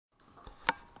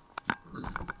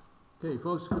Okay,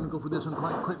 folks, going to go through this one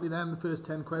quite quickly then. The first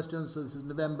 10 questions. So this is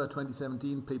November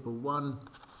 2017, paper 1.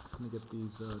 Let me get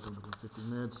these done for 15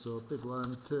 minutes. So paper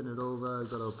 1, turn it over. I've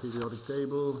got our periodic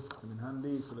table. Come in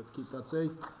handy, so let's keep that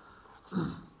safe.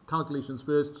 Calculations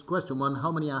first. Question 1,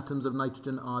 how many atoms of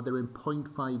nitrogen are there in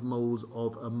 0.5 moles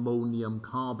of ammonium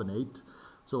carbonate?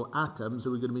 So atoms, so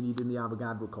we're going to be needing the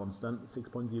Avogadro constant,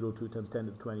 6.02 times 10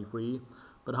 to the 23.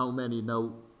 But how many?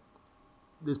 Now,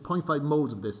 there's 0.5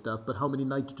 moles of this stuff, but how many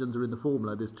nitrogens are in the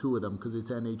formula? There's 2 of them because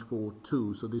it's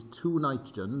NH4 So there's 2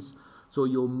 nitrogens. So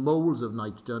your moles of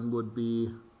nitrogen would be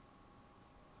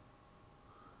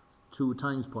 2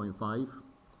 times 0.5,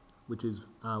 which is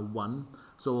 1.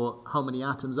 So how many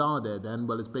atoms are there then?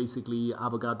 Well, it's basically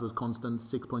Avogadro's constant,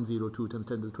 6.02 times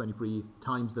 10 to the 23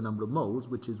 times the number of moles,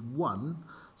 which is 1.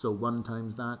 So 1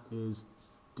 times that is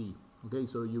D. Okay,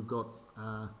 so you've got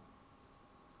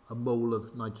a mole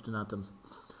of nitrogen atoms.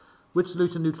 Which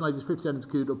solution neutralizes 50 centimeters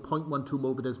cubed or 0.12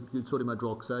 mole per decimeter cubed sodium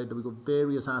hydroxide? And we've got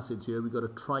various acids here. We've got a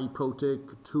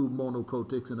triprotic, 2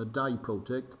 monoprotics, and a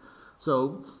diprotic.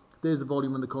 So there's the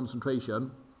volume and the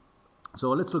concentration. So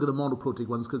let's look at the monoprotic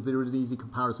ones because they're an easy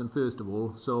comparison first of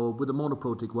all. So with the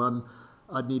monoprotic one,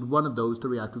 I'd need one of those to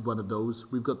react with one of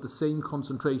those. We've got the same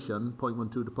concentration,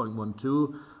 0.12 to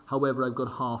 0.12. However, I've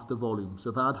got half the volume. So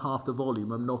if I add half the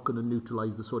volume, I'm not going to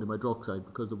neutralize the sodium hydroxide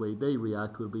because the way they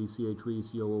react will be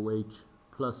CH3COOH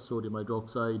plus sodium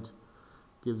hydroxide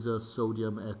gives us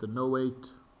sodium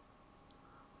ethanoate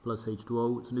plus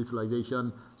H2O. It's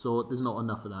neutralization. So there's not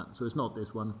enough of that. So it's not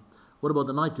this one. What about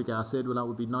the nitric acid? Well, that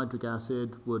would be nitric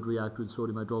acid would react with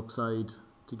sodium hydroxide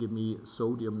to give me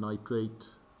sodium nitrate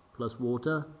plus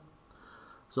water.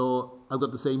 So I've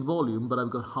got the same volume, but I've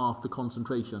got half the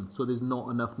concentration. So there's not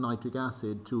enough nitric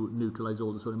acid to neutralize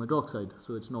all the sodium hydroxide.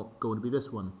 So it's not going to be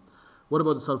this one. What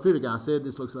about the sulfuric acid?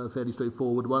 This looks like a fairly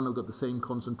straightforward one. I've got the same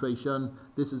concentration.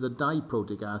 This is a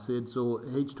diprotic acid. So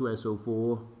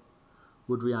H2SO4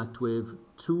 would react with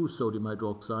 2 sodium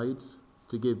hydroxides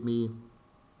to give me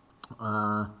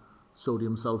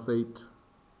sodium sulfate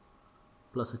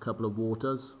plus a couple of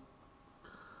waters.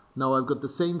 Now I've got the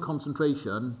same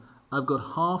concentration, I've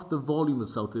got half the volume of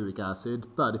sulfuric acid,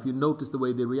 but if you notice the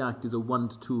way they react is a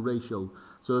 1:2 ratio.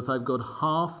 So if I've got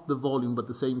half the volume but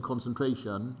the same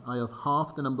concentration, I have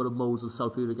half the number of moles of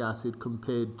sulfuric acid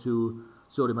compared to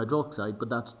sodium hydroxide, but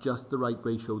that's just the right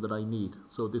ratio that I need.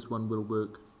 So this one will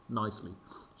work nicely.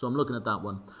 So I'm looking at that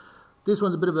one. This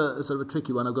one's a bit of a sort of a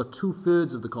tricky one. I've got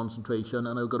 2/3 of the concentration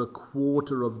and I've got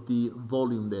 1/4 of the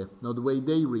volume there. Now the way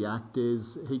they react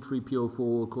is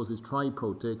H3PO4 causes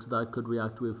triprotic, so that could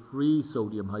react with 3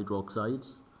 sodium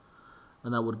hydroxides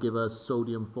and that would give us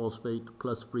sodium phosphate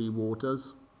plus 3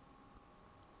 waters.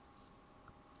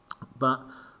 But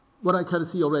what I kind of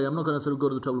see already, I'm not going to sort of go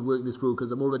to the trouble of working this through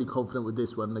because I'm already confident with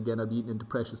this one. Again, I've eaten into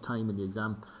precious time in the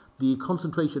exam. The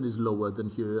concentration is lower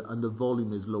than here and the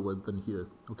volume is lower than here.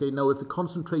 Okay, now if the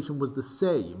concentration was the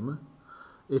same,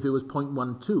 if it was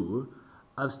 0.12,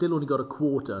 I've still only got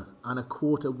 1/4 and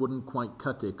 1/4 wouldn't quite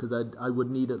cut it because I would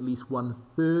need at least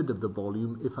 1/3 of the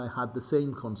volume if I had the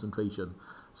same concentration.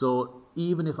 So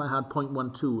even if I had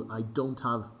 0.12, I don't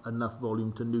have enough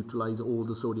volume to neutralize all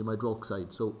the sodium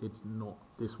hydroxide. So it's not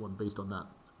this one based on that.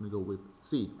 I'm going to go with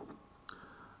C.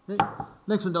 Okay.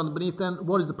 Next one down beneath then.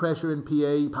 What is the pressure in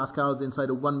PA pascals inside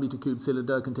a 1 meter cube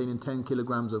cylinder containing 10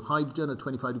 kilograms of hydrogen at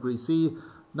 25 degrees C?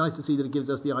 Nice to see that it gives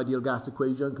us the ideal gas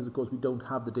equation because of course we don't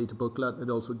have the data booklet. It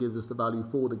also gives us the value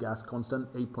for the gas constant,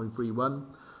 8.31.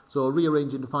 So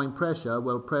rearranging to find pressure,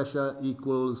 well pressure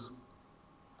equals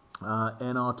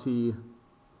nRT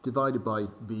divided by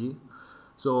V.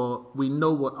 So we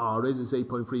know what R is, it's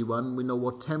 8.31. We know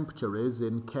what temperature is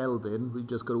in Kelvin. We've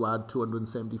just got to add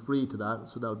 273 to that,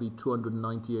 so that would be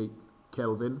 298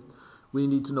 Kelvin. We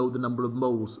need to know the number of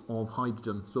moles of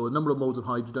hydrogen. So the number of moles of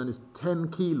hydrogen is 10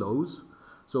 kilos,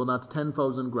 so that's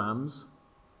 10,000 grams,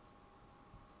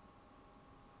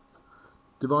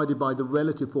 divided by the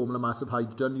relative formula mass of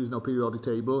hydrogen using our periodic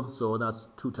table, so that's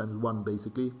 2 times 1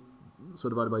 basically. So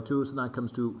divided by 2, so that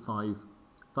comes to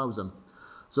 5,000.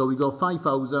 So we go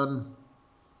 5,000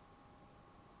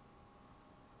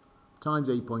 times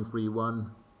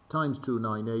 8.31 times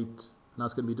 298, and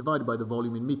that's going to be divided by the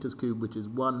volume in meters cubed, which is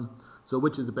 1. So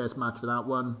which is the best match for that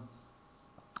one?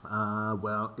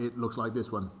 Well, it looks like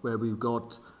this one, where we've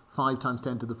got 5 times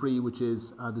 10 to the 3, which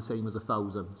is the same as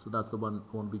 1,000. So that's the one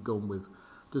I want to be going with.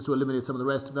 Just to eliminate some of the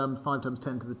rest of them, 5 times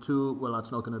 10 to the 2, well,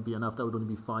 that's not going to be enough. That would only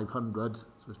be 500,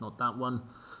 so it's not that one.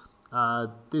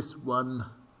 This one,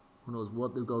 who knows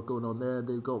what they've got going on there.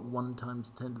 They've got 1 times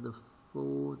 10 to the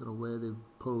 4. I don't know where they've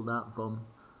pulled that from.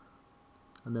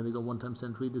 And then they got 1 times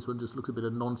 10 to 3. This one just looks a bit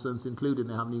of nonsense, including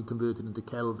they haven't even converted into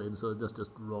Kelvin, so that's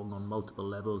just wrong on multiple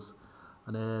levels.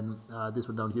 And then this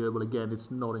one down here, well again, it's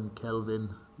not in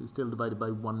Kelvin. It's still divided by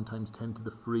 1 times 10 to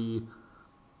the 3.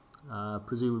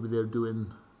 Presumably they're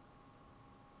doing,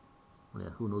 well, yeah,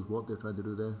 who knows what they're trying to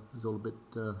do there. It's all a bit,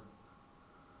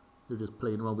 they're just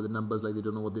playing around with the numbers like they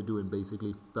don't know what they're doing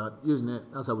basically. But using it,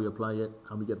 that's how we apply it,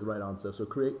 and we get the right answer. So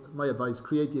my advice,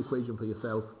 create the equation for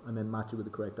yourself and then match it with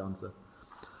the correct answer.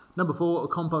 Number 4, a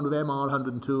compound of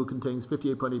Mr102 contains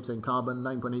 58.8% carbon,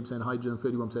 9.8% hydrogen,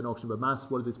 31% oxygen by mass.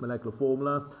 What is its molecular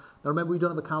formula? Now remember, we don't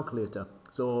have a calculator,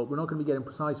 so we're not going to be getting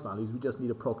precise values, we just need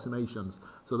approximations.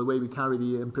 So the way we carry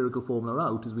the empirical formula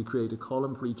out is we create a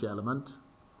column for each element,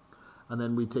 and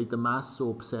then we take the mass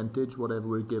or percentage, whatever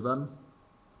we're given.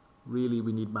 Really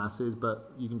we need masses,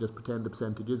 but you can just pretend the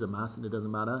percentage is a mass and it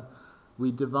doesn't matter.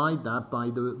 We divide that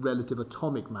by the relative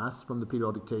atomic mass from the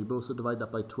periodic table. So divide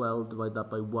that by 12, divide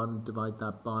that by 1, divide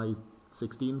that by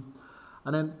 16.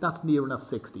 And then that's near enough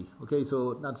 60. Okay,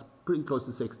 so that's pretty close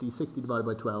to 60. 60 divided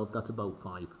by 12, that's about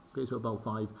 5. Okay, so about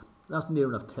 5. That's near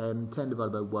enough 10. 10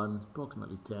 divided by 1 is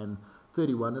approximately 10.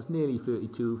 31, that's nearly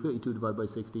 32. 32 divided by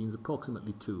 16 is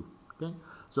approximately 2. Okay,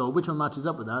 so which one matches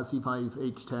up with that?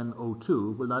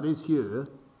 C5H10O2. Well, that is here.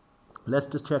 Let's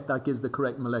just check that gives the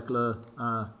correct molecular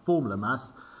formula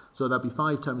mass. So that'd be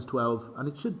 5 times 12, and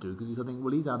it should do, because I think,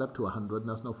 well, these add up to 100, and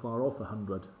that's not far off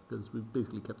 100, because we've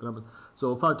basically kept the numbers.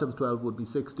 So 5 times 12 would be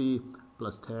 60,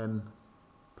 plus 10,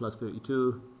 plus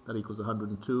 32, that equals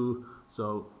 102.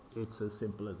 So it's as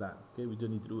simple as that. Okay, we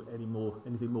don't need to do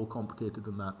anything more complicated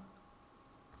than that.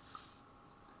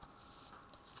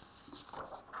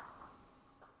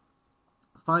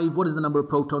 5, what is the number of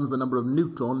protons, the number of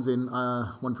neutrons in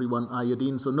 131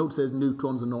 iodine? So note says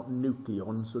neutrons are not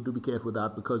nucleons, so do be careful with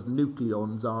that, because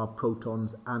nucleons are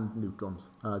protons and neutrons.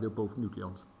 They're both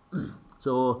nucleons.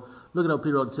 So look at our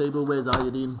periodic table. Where's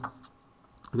iodine?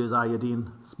 Here's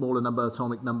iodine, smaller number,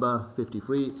 atomic number,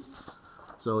 53.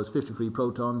 So it's 53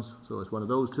 protons, so it's one of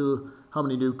those two. How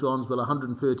many neutrons? Well,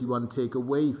 131 take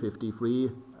away 53.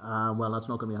 Well, that's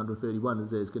not going to be 131,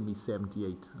 is it? It's going to be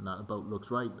 78, and that about looks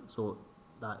right. So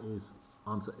that is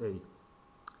answer A.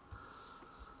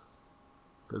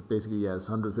 Because basically, yes,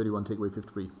 131 take away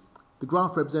 53. The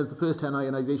graph represents the first 10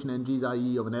 ionization energies,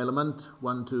 i.e. of an element.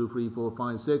 1, 2, 3, 4,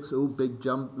 5, 6. Oh, big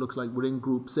jump. Looks like we're in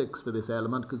group 6 for this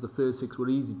element, because the first 6 were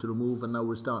easy to remove, and now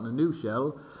we're starting a new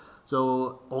shell.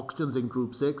 So oxygen's in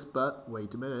group 6, but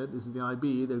wait a minute, this is the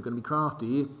IB, they're going to be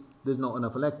crafty. There's not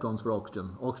enough electrons for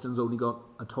oxygen. Oxygen's only got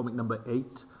atomic number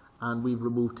 8, and we've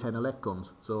removed 10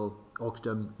 electrons. So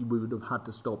oxygen, we would have had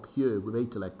to stop here with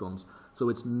 8 electrons. So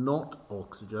it's not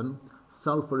oxygen.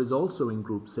 Sulfur is also in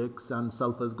group 6, and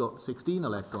sulfur's got 16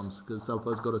 electrons, because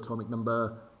sulfur's got atomic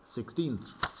number 16.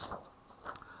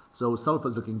 So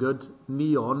sulfur's looking good.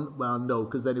 Neon, well, no,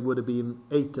 because then it would have been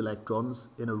 8 electrons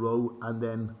in a row, and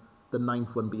then the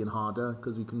 9th one being harder,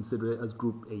 because we consider it as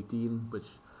group 18, which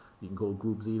you can call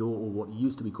group 0, or what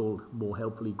used to be called more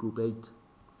helpfully group 8.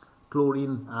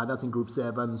 Chlorine, that's in group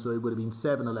 7, so it would have been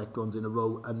 7 electrons in a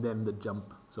row, and then the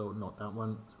jump. So not that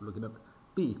one, so we're looking at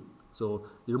B. So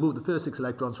you remove the first 6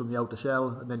 electrons from the outer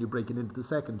shell, and then you break it into the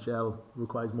second shell. It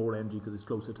requires more energy because it's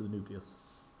closer to the nucleus.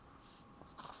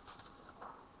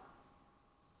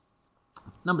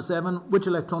 Number 7, which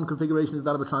electron configuration is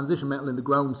that of a transition metal in the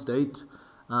ground state?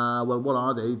 Well, what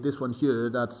are they? This one here,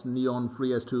 that's neon,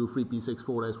 3s2, 3p6,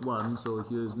 4s1. So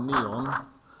here's neon.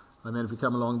 And then if we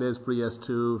come along, there's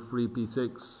 3s2,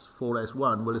 3p6,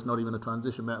 4s1. Well, it's not even a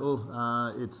transition metal.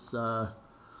 It's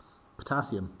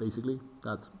potassium, basically.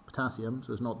 That's potassium,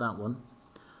 so it's not that one.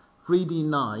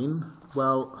 3d9,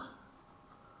 well,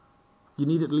 you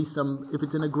need at least some, if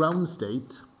it's in a ground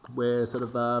state, where sort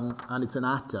of, and it's an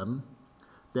atom,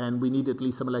 then we need at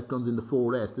least some electrons in the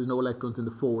 4s. There's no electrons in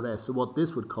the 4s, so what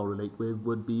this would correlate with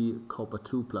would be copper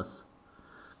 2+.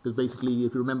 Because basically,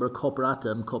 if you remember a copper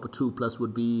atom, copper 2+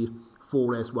 would be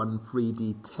 4s1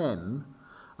 3d10,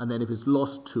 and then if it's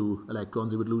lost 2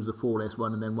 electrons, it would lose the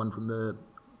 4s1, and then one from the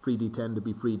 3d10 to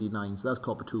be 3d9, so that's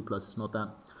copper 2+, it's not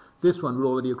that. This one, we're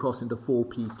already across into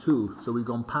 4p2, so we've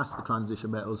gone past the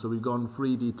transition metal, so we've gone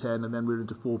 3d10, and then we're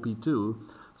into 4p2,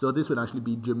 so this would actually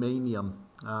be germanium.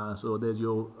 So there's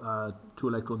your 2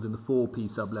 electrons in the 4p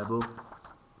sublevel.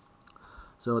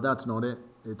 So that's not it,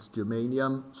 it's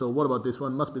germanium. So what about this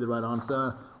one? Must be the right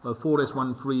answer. Well,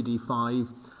 4s1,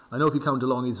 3d5. I know if you count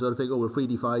along, you sort of think, oh, well,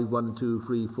 3d5, 1, 2,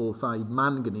 3, 4, 5,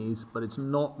 manganese, but it's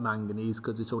not manganese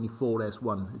because it's only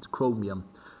 4s1, it's chromium.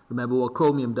 Remember, what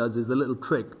chromium does is the little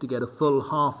trick to get a full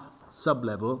half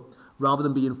sublevel, rather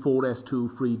than being 4s2,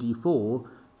 3d4,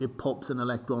 it pops an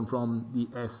electron from the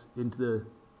s into the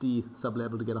D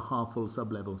sublevel to get a half full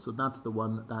sublevel. So that's the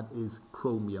one that is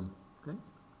chromium. Okay,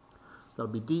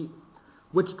 that'll be D.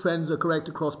 Which trends are correct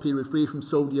across period 3 from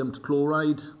sodium to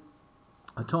chloride?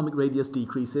 Atomic radius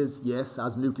decreases, yes,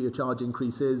 as nuclear charge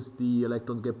increases, the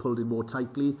electrons get pulled in more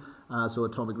tightly, so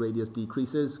atomic radius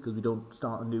decreases because we don't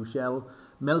start a new shell.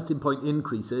 Melting point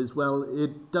increases, well,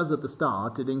 it does at the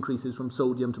start, it increases from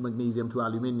sodium to magnesium to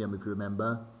aluminium, if you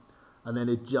remember, and then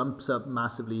it jumps up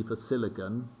massively for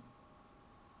silicon,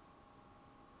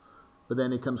 but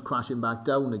then it comes crashing back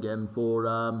down again for,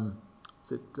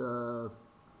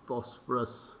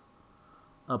 phosphorus,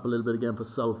 up a little bit again for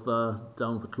sulfur,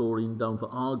 down for chlorine, down for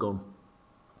argon.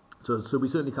 So we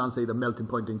certainly can't say the melting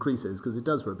point increases, because it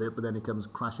does for a bit, but then it comes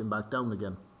crashing back down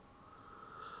again.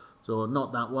 So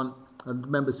not that one. And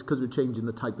remember, because we're changing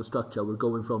the type of structure, we're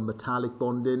going from metallic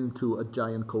bonding to a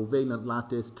giant covalent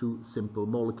lattice to simple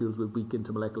molecules with weak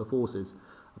intermolecular forces,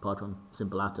 apart from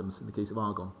simple atoms in the case of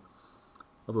argon.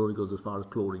 Although it goes as far as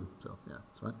chlorine, so yeah,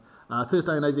 that's right. First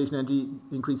ionization energy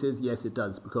increases, yes it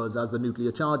does, because as the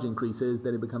nuclear charge increases,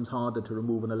 then it becomes harder to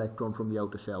remove an electron from the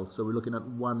outer shell. So we're looking at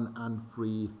 1 and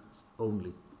 3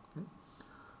 only. Okay.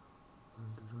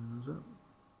 So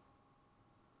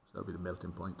that'll be the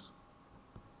melting points.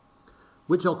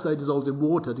 Which oxide dissolves in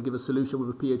water to give a solution with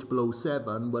a pH below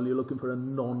 7? Well, you're looking for a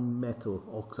non-metal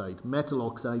oxide. Metal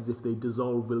oxides, if they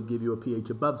dissolve, will give you a pH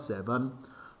above 7.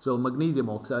 So magnesium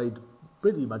oxide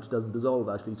pretty much doesn't dissolve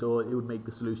actually, so it would make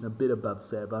the solution a bit above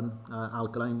 7.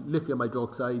 Alkaline lithium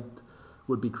hydroxide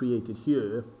would be created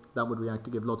here. That would react to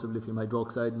give lots of lithium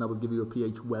hydroxide, and that would give you a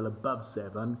pH well above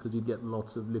 7 because you'd get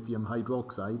lots of lithium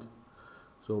hydroxide.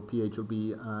 So pH will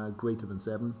be greater than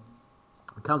 7.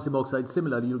 Calcium oxide,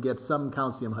 similarly, you'll get some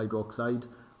calcium hydroxide,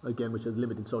 again, which has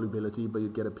limited solubility, but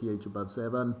you'd get a pH above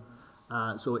 7.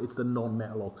 So it's the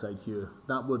non-metal oxide here.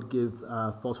 That would give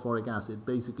phosphoric acid.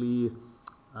 Basically,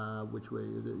 which way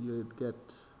is it? You'd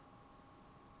get,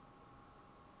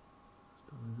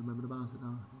 don't remember the balance it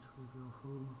now.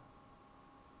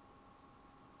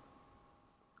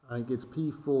 I think it's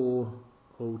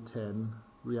P4O10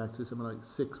 reacts with something like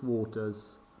 6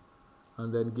 waters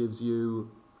and then gives you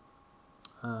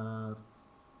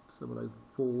something like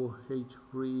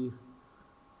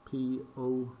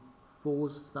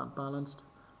 4H3PO4s. Is that balanced?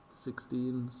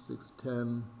 16, 6,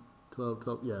 10, 12,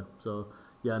 12, yeah. So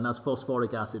yeah, and that's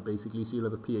phosphoric acid basically, so you'll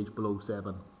have a pH below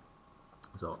 7.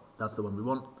 So that's the one we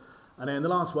want. And then the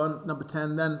last one, number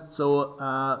 10 then. So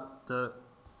the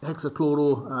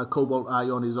hexachloro cobalt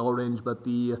ion is orange, but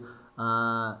the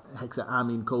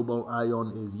hexaamine cobalt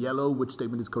ion is yellow. Which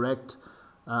statement is correct?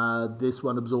 This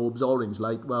one absorbs orange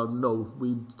light. Well, no,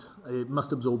 it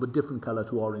must absorb a different colour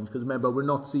to orange, because remember,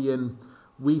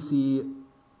 we see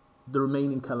the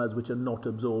remaining colours which are not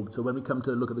absorbed. So when we come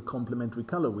to look at the complementary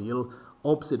colour wheel,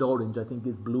 opposite orange I think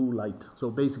is blue light. So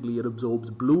basically it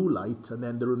absorbs blue light, and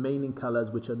then the remaining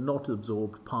colours which are not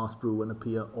absorbed pass through and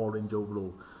appear orange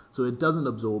overall. So it doesn't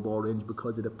absorb orange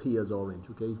because it appears orange,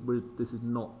 okay? This is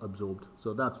not absorbed,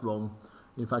 so that's wrong.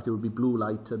 In fact, it would be blue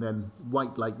light, and then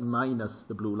white light minus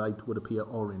the blue light would appear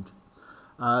orange.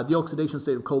 The oxidation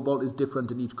state of cobalt is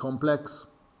different in each complex.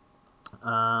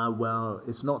 Well,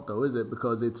 it's not though, is it?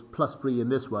 Because it's +3 in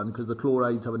this one, because the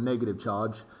chlorides have a negative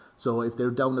charge. So if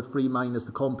they're down at 3 minus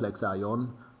the complex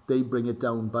ion, they bring it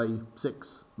down by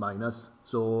 6 minus.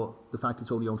 So the fact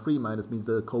it's only on 3 minus means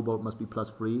the cobalt must be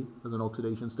 +3 as an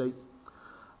oxidation state.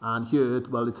 And here,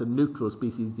 well, it's a neutral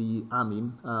species, the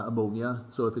amine, ammonia.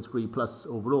 So if it's 3+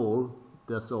 overall,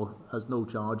 this has no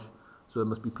charge, so it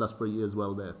must be +3 as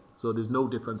well there. So there's no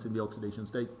difference in the oxidation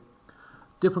state.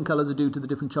 Different colours are due to the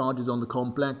different charges on the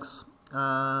complex.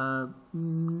 No,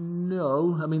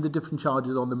 I mean the different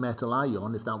charges on the metal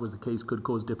ion, if that was the case, could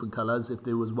cause different colours. If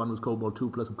there was one was cobalt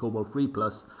 2+ and cobalt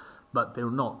 3+, but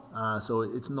they're not. So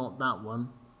it's not that one.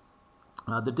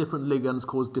 The different ligands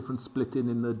cause different splitting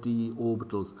in the d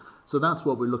orbitals. So that's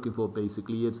what we're looking for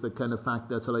basically. It's the kind of fact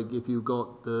that, so like if you've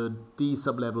got the d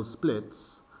sublevel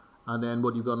splits, and then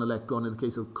what you've got an electron, in the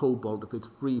case of cobalt, if it's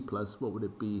 3+, what would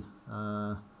it be?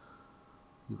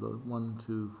 You've got 1,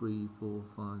 2, 3, 4,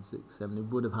 5, 6, 7. It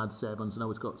would have had 7, so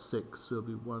now it's got 6. So it'll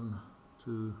be 1,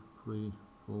 2, 3,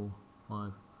 4,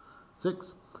 5,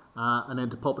 6. And then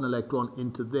to pop an electron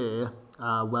into there,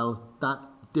 well, that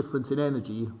difference in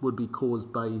energy would be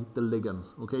caused by the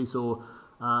ligands. Okay, so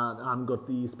I haven't got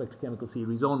the spectrochemical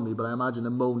series on me, but I imagine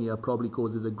ammonia probably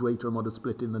causes a greater amount of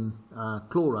splitting than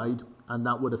chloride, and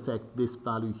that would affect this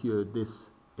value here, this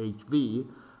HV,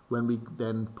 when we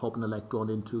then pop an electron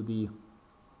into the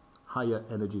higher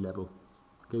energy level.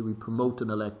 Okay, we promote an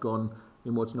electron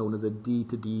in what's known as a D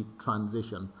to D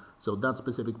transition. So that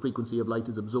specific frequency of light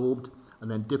is absorbed,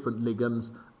 and then different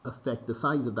ligands affect the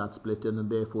size of that splitting, and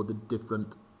therefore the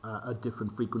different a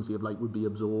different frequency of light would be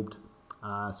absorbed.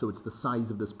 So it's the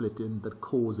size of the splitting that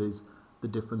causes the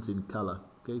difference in colour.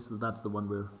 Okay, so that's the one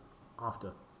we're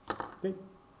after. Okay,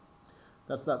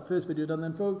 that's that first video done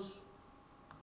then, folks.